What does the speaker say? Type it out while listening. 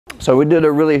So we did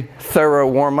a really thorough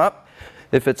warm-up.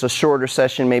 If it's a shorter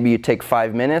session, maybe you take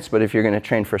 5 minutes, but if you're going to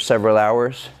train for several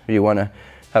hours, you want to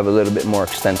have a little bit more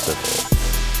extensive.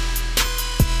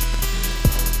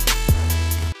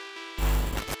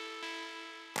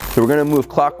 So we're going to move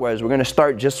clockwise. We're going to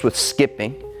start just with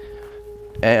skipping,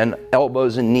 and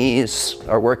elbows and knees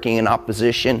are working in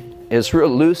opposition. It's real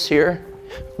loose here,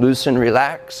 loose and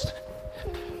relaxed.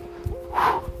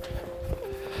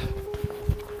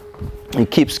 You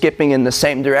keep skipping in the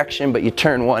same direction, but you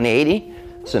turn 180.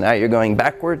 So now you're going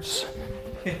backwards.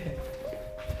 And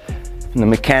the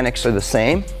mechanics are the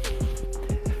same.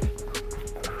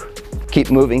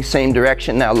 Keep moving same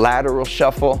direction. Now lateral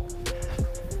shuffle.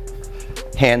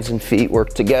 Hands and feet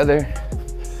work together.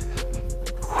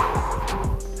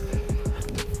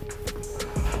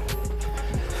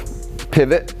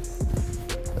 Pivot.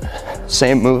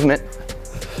 Same movement.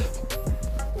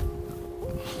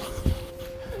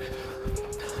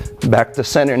 Back to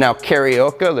center. Now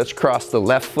karaoke. Let's cross the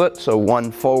left foot. So one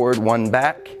forward, one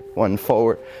back. One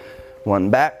forward, one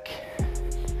back.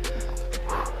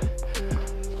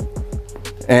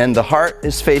 And the heart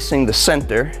is facing the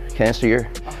center. Okay, so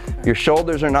your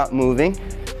shoulders are not moving.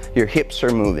 Your hips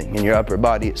are moving and your upper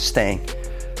body is staying.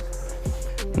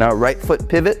 Now right foot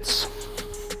pivots.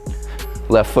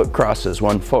 Left foot crosses.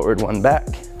 One forward, one back.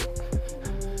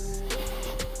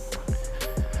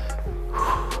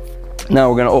 Now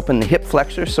we're going to open the hip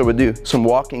flexors, so we'll do some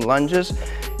walking lunges,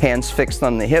 hands fixed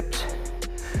on the hips.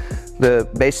 The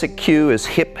basic cue is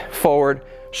hip forward,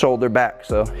 shoulder back.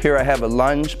 So here I have a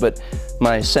lunge, but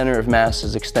my center of mass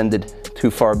is extended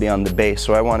too far beyond the base.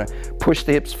 So I want to push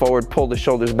the hips forward, pull the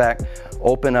shoulders back,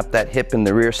 open up that hip in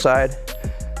the rear side,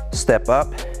 step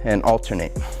up and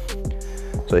alternate.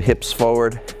 So hips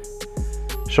forward,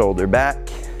 shoulder back.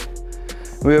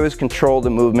 We always control the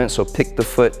movement, so pick the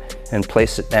foot and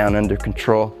place it down under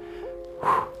control.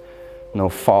 No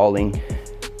falling.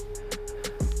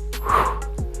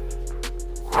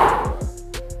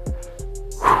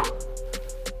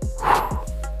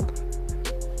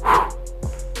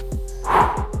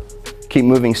 Keep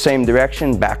moving same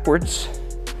direction, backwards.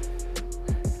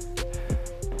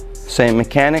 Same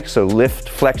mechanics, so lift,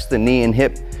 flex the knee and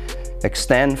hip,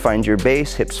 extend, find your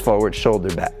base, hips forward,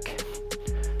 shoulder back.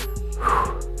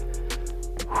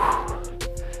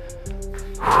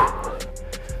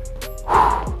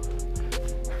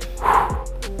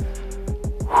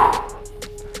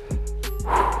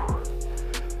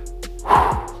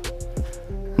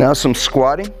 Now some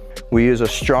squatting. We use a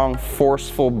strong,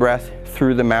 forceful breath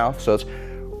through the mouth. So it's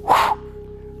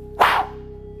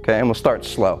okay, and we'll start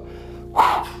slow.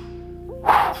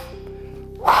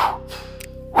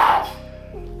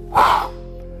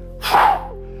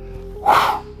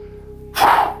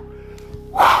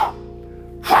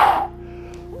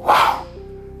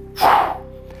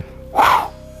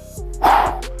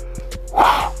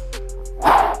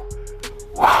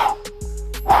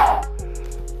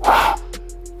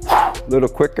 A little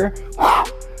quicker.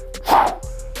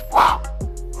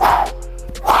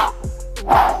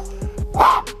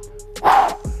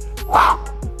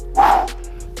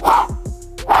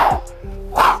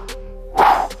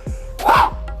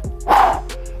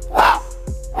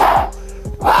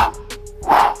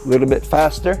 A little bit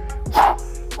faster.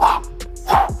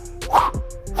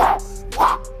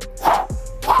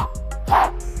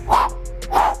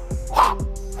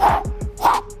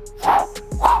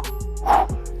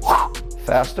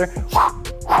 Faster.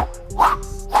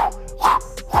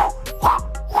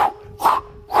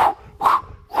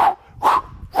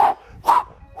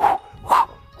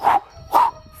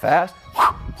 Fast.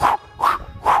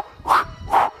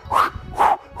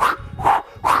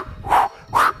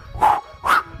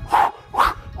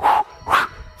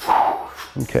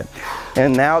 Okay,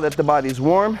 and now that the body's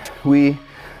warm, we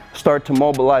start to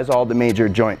mobilize all the major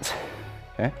joints.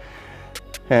 Okay,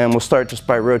 and we'll start just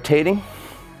by rotating.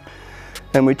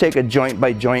 And we take a joint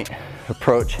by joint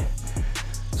approach.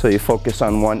 So you focus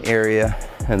on one area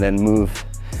and then move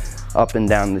up and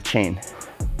down the chain.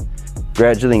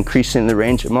 Gradually increasing the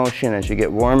range of motion as you get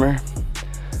warmer.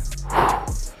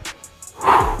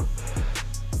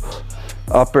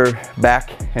 Upper,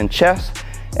 back, and chest.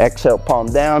 Exhale, palm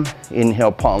down.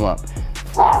 Inhale, palm up.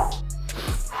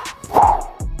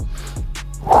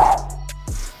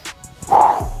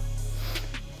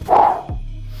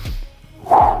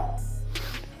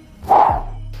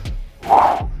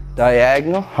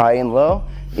 Diagonal, high and low.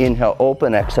 Inhale,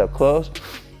 open, exhale, close.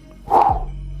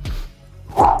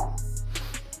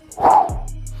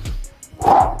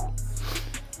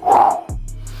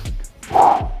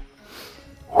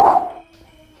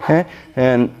 Okay,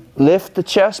 and lift the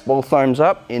chest, both arms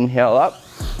up. Inhale up,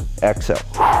 Exhale.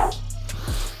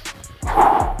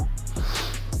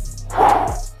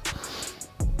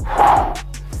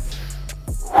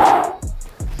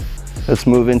 Let's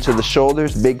move into the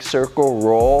shoulders. Big circle,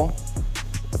 roll.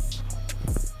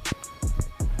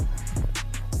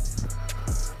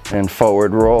 And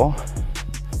forward roll.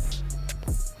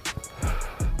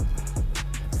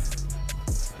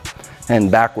 And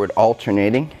backward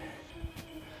alternating.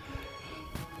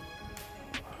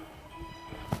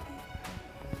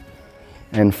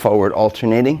 And forward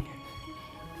alternating.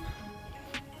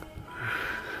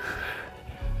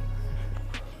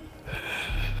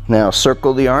 Now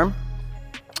circle the arm.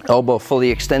 Elbow fully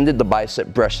extended, the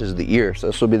bicep brushes the ear. So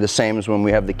this will be the same as when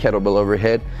we have the kettlebell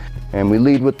overhead. And we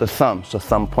lead with the thumb. So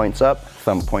thumb points up,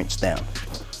 thumb points down.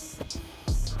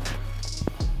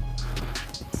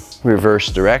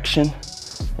 Reverse direction.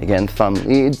 Again, thumb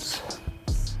leads.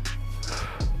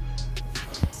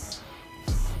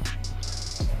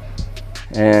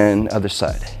 And other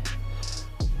side.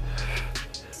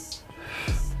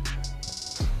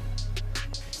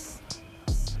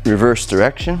 Reverse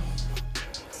direction.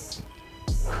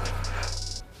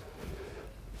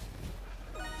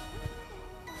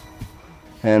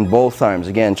 And both arms,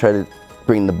 again, try to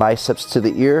bring the biceps to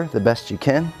the ear the best you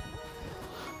can.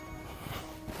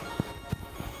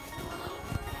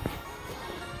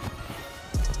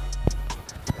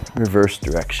 Reverse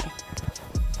direction.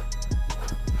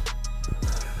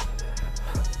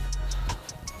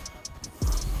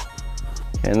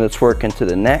 And let's work into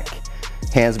the neck.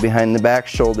 Hands behind the back,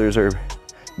 shoulders are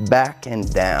back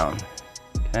and down.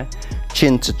 Okay?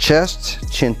 Chin to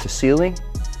chest, chin to ceiling.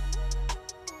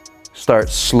 Start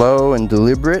slow and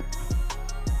deliberate.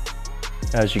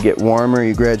 As you get warmer,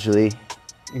 you gradually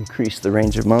increase the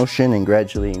range of motion and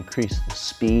gradually increase the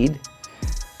speed,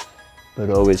 but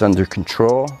always under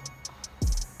control.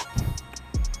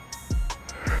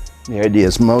 The idea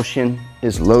is motion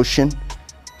is lotion,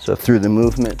 so through the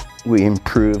movement we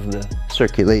improve the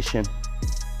circulation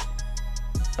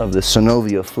of the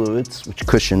synovial fluids, which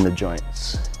cushion the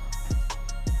joints.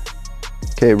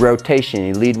 Okay, rotation,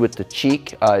 you lead with the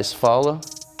cheek, eyes follow.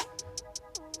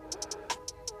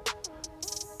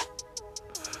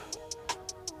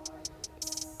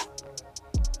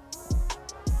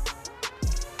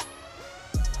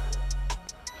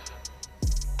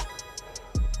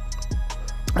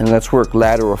 And let's work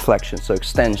lateral flexion. So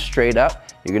extend straight up.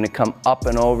 You're gonna come up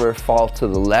and over, fall to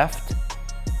the left.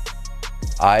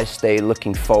 Eyes stay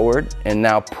looking forward. And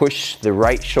now push the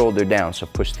right shoulder down. So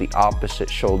push the opposite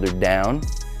shoulder down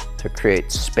to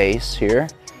create space here.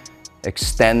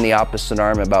 Extend the opposite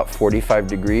arm about 45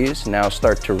 degrees. Now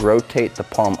start to rotate the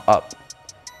palm up.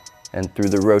 And through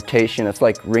the rotation, it's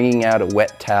like wringing out a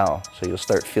wet towel. So you'll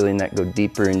start feeling that go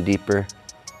deeper and deeper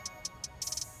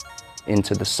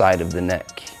into the side of the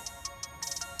neck.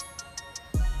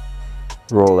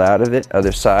 Roll out of it,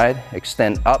 other side,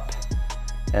 extend up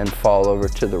and fall over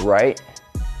to the right.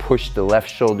 Push the left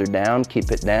shoulder down,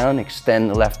 keep it down, extend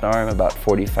the left arm about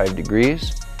 45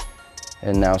 degrees.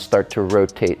 And now start to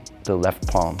rotate the left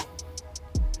palm.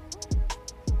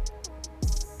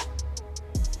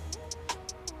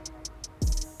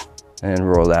 And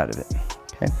roll out of it,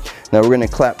 okay? Now we're gonna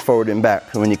clap forward and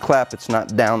back. So when you clap, it's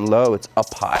not down low, it's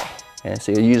up high. Okay?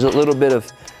 So you use a little bit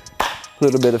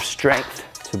of strength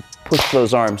to push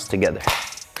those arms together.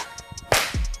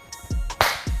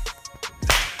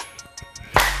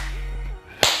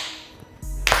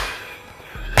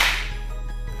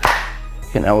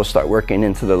 Okay, now we'll start working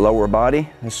into the lower body.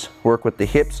 Let's work with the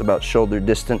hips about shoulder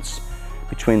distance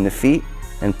between the feet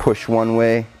and push one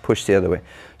way, push the other way.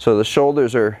 So the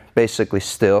shoulders are basically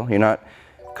still. You're not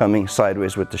coming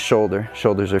sideways with the shoulder.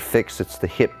 Shoulders are fixed. It's the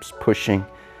hips pushing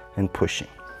and pushing.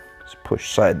 Just push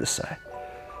side to side.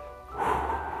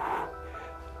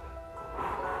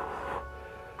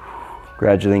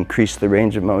 Gradually increase the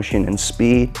range of motion and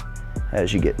speed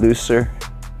as you get looser.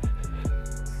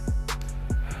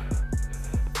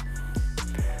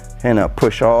 And now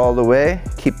push all the way.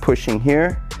 Keep pushing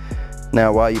here.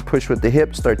 Now while you push with the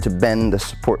hips, start to bend the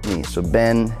support knee. So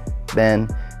bend,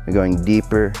 bend. We're going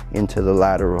deeper into the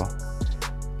lateral.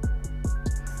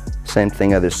 Same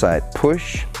thing other side.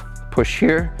 Push, push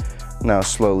here. Now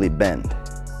slowly bend.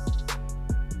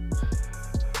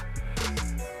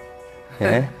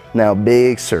 Okay. Now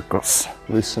big circles.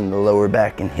 Loosen the lower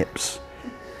back and hips.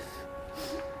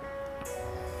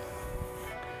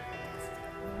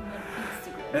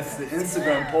 That's the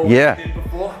Instagram poll Yeah. we did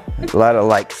before. A lot of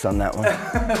likes on that one. A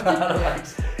lot of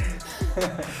likes.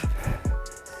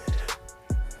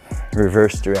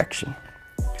 Reverse direction.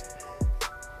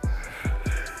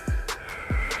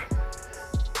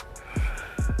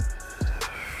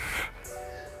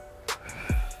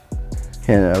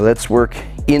 Okay, now let's work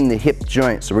in the hip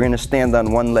joint. So we're going to stand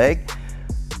on one leg.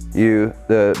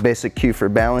 The basic cue for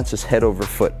balance is head over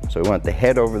foot. So we want the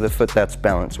head over the foot, that's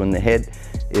balance. When the head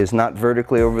is not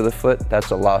vertically over the foot,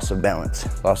 that's a loss of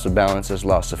balance. Loss of balance is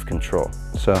loss of control.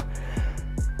 So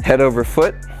head over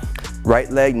foot,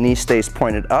 right leg, knee stays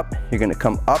pointed up. You're going to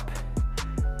come up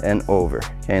and over.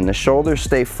 Okay, and the shoulders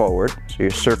stay forward, so you're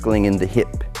circling in the hip.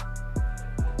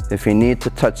 If you need to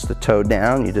touch the toe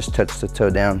down, you just touch the toe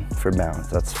down for balance,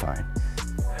 that's fine.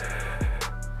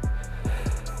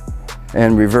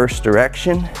 And reverse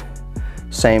direction,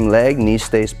 same leg, knee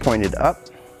stays pointed up.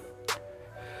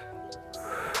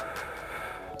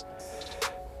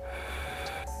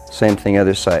 Same thing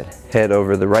other side, head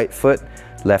over the right foot,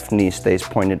 left knee stays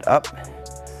pointed up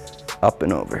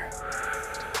and over.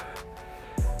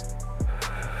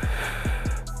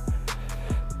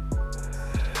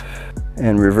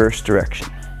 And reverse direction.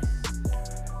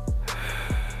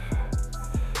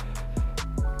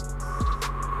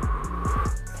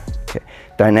 Okay,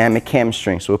 dynamic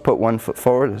hamstring. So we'll put one foot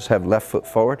forward, let's have left foot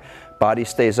forward. Body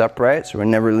stays upright, so we're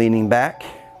never leaning back,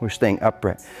 we're staying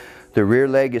upright. The rear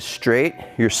leg is straight,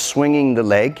 you're swinging the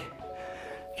leg.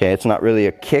 Okay, it's not really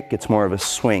a kick, it's more of a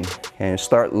swing. Okay,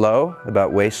 start low,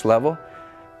 about waist level.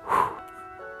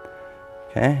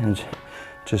 Okay, and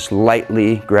just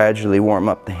lightly, gradually warm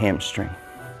up the hamstring.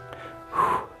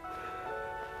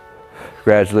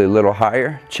 Gradually a little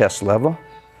higher, chest level.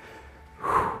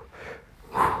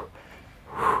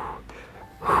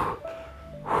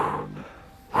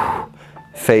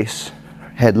 Face,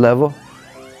 head level.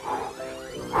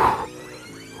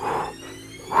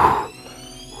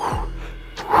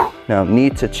 Now knee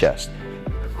to chest.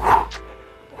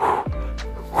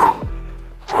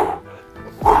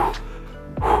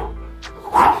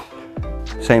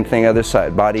 Same thing other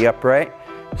side, body upright,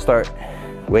 start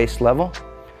waist level.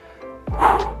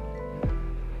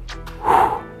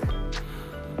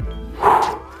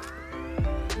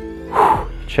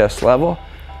 Chest level.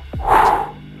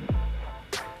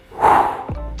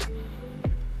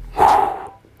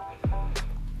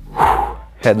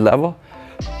 Head level.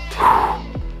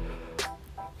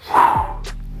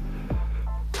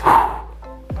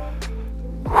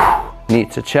 Knee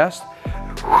to chest.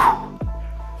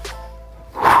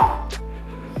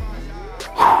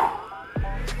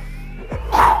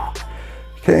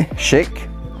 Okay, shake.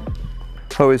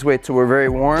 Always wait till we're very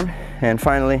warm. And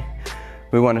finally,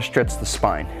 we want to stretch the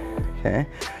spine. Okay,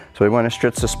 so we want to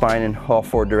stretch the spine in all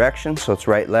four directions. So it's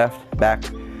right, left, back,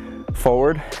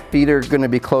 forward. Feet are going to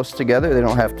be close together. They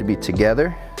don't have to be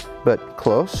together, but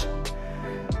close.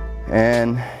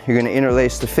 And you're going to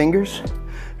interlace the fingers.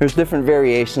 There's different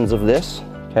variations of this,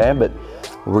 okay, but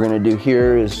what we're going to do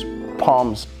here is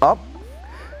palms up,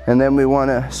 and then we want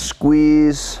to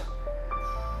squeeze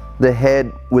the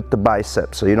head with the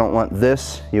biceps. So you don't want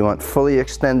this, you want fully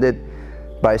extended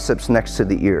biceps next to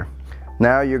the ear.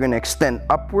 Now you're going to extend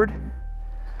upward,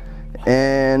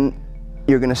 and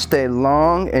you're going to stay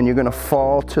long, and you're going to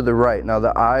fall to the right. Now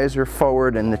the eyes are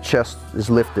forward and the chest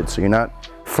is lifted, so you're not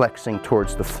flexing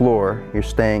towards the floor, you're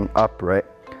staying upright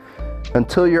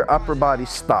until your upper body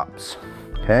stops.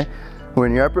 Okay,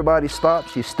 when your upper body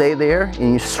stops, you stay there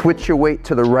and you switch your weight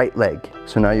to the right leg.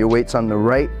 So now your weight's on the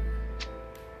right.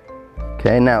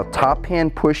 Okay, now top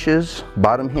hand pushes,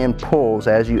 bottom hand pulls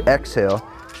as you exhale,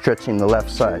 stretching the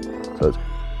left side. So it's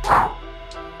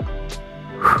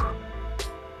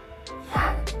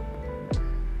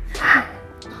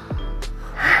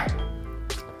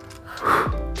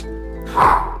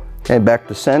okay, back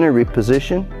to center,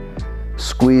 reposition.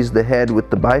 Squeeze the head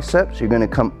with the biceps. You're going to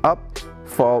come up,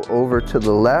 fall over to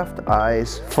the left,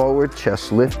 eyes forward,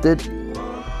 chest lifted.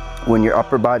 When your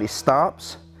upper body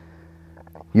stops,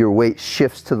 your weight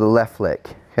shifts to the left leg.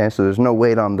 Okay, so there's no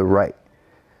weight on the right.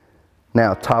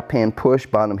 Now top hand push,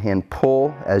 bottom hand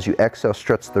pull. As you exhale,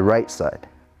 stretch the right side.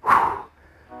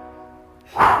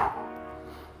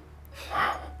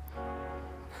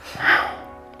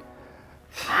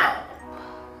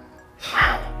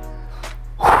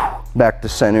 Back to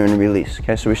center and release.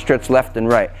 Okay, so we stretch left and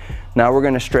right. Now we're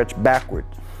going to stretch backward.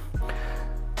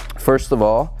 First of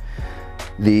all,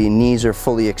 the knees are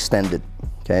fully extended.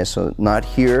 Okay, so not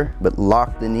here, but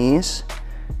lock the knees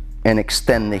and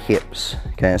extend the hips.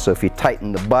 Okay, so if you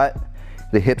tighten the butt,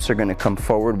 the hips are going to come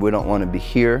forward. We don't want to be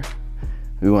here.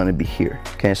 We want to be here.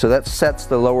 Okay, so that sets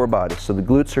the lower body. So the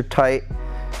glutes are tight,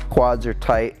 quads are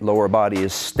tight, lower body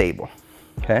is stable.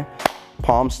 Okay,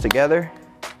 palms together.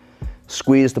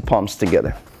 Squeeze the palms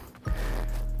together.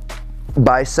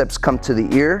 Biceps come to the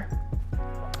ear.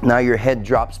 Now your head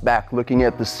drops back looking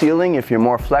at the ceiling. If you're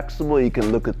more flexible, you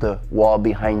can look at the wall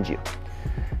behind you.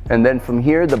 And then from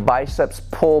here, the biceps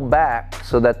pull back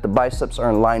so that the biceps are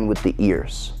in line with the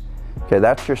ears. Okay,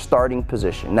 that's your starting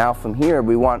position. Now from here,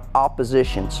 we want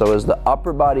opposition. So as the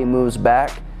upper body moves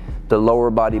back, the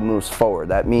lower body moves forward.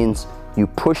 That means you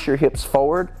push your hips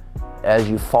forward as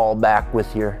you fall back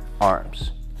with your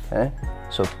arms. Okay,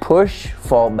 so push,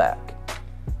 fall back.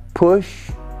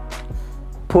 Push,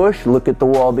 push, look at the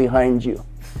wall behind you.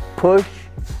 Push,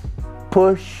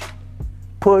 push,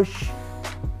 push,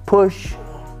 push,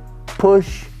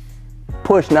 push,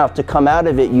 push. Now to come out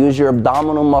of it, use your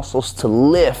abdominal muscles to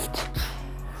lift.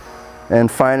 And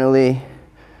finally,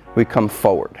 we come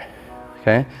forward,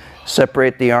 okay?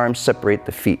 Separate the arms, separate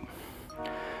the feet.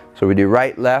 So we do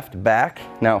right, left, back,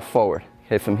 now forward.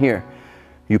 Okay, from here,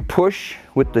 you push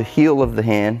with the heel of the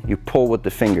hand, you pull with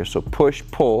the fingers. So push,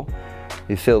 pull,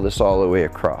 you feel this all the way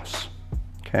across,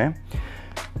 okay?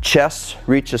 Chest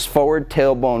reaches forward,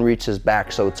 tailbone reaches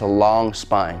back, so it's a long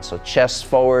spine. So chest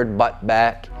forward, butt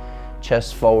back,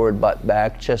 chest forward, butt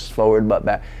back, chest forward, butt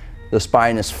back. The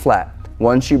spine is flat.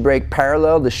 Once you break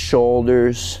parallel, the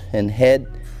shoulders and head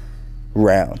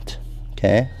round,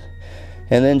 okay?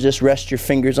 And then just rest your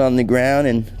fingers on the ground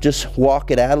and just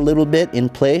walk it out a little bit in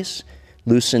place,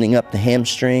 loosening up the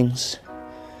hamstrings,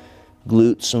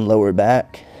 glutes and lower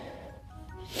back.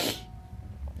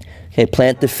 Okay,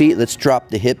 plant the feet, let's drop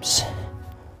the hips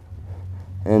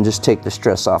and just take the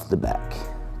stress off the back.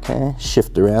 Okay,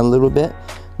 shift around a little bit.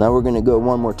 Now we're gonna go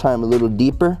one more time a little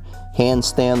deeper. Hands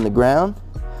stay on the ground,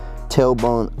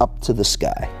 tailbone up to the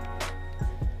sky.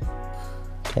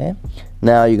 Okay,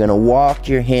 now you're gonna walk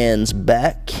your hands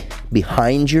back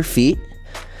behind your feet.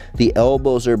 The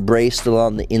elbows are braced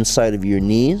along the inside of your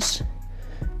knees.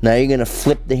 Now you're gonna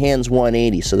flip the hands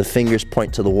 180, so the fingers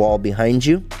point to the wall behind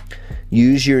you.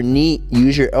 Use your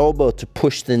elbow to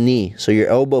push the knee. So your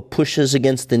elbow pushes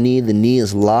against the knee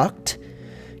is locked.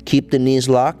 Keep the knees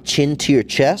locked, chin to your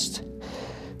chest.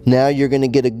 Now you're gonna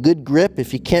get a good grip.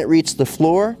 If you can't reach the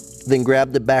floor, then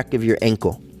grab the back of your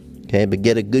ankle. Okay, but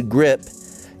get a good grip.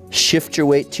 Shift your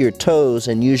weight to your toes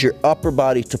and use your upper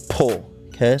body to pull.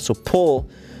 Okay, so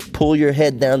pull your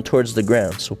head down towards the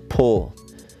ground. So pull,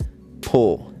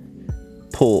 pull,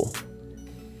 pull,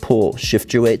 pull.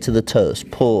 Shift your weight to the toes.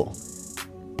 Pull,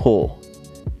 pull,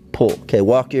 pull. Okay,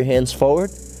 walk your hands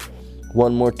forward.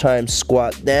 One more time,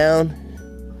 squat down.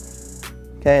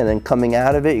 Okay, and then coming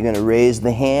out of it, you're gonna raise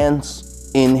the hands.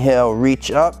 Inhale,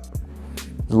 reach up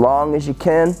as long as you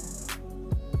can,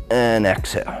 and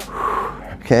exhale.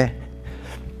 Okay,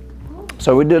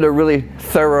 so we did a really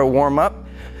thorough warm-up.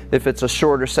 If it's a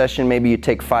shorter session, maybe you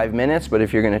take 5 minutes, but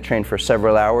if you're gonna train for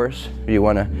several hours, you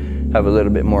wanna have a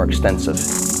little bit more extensive.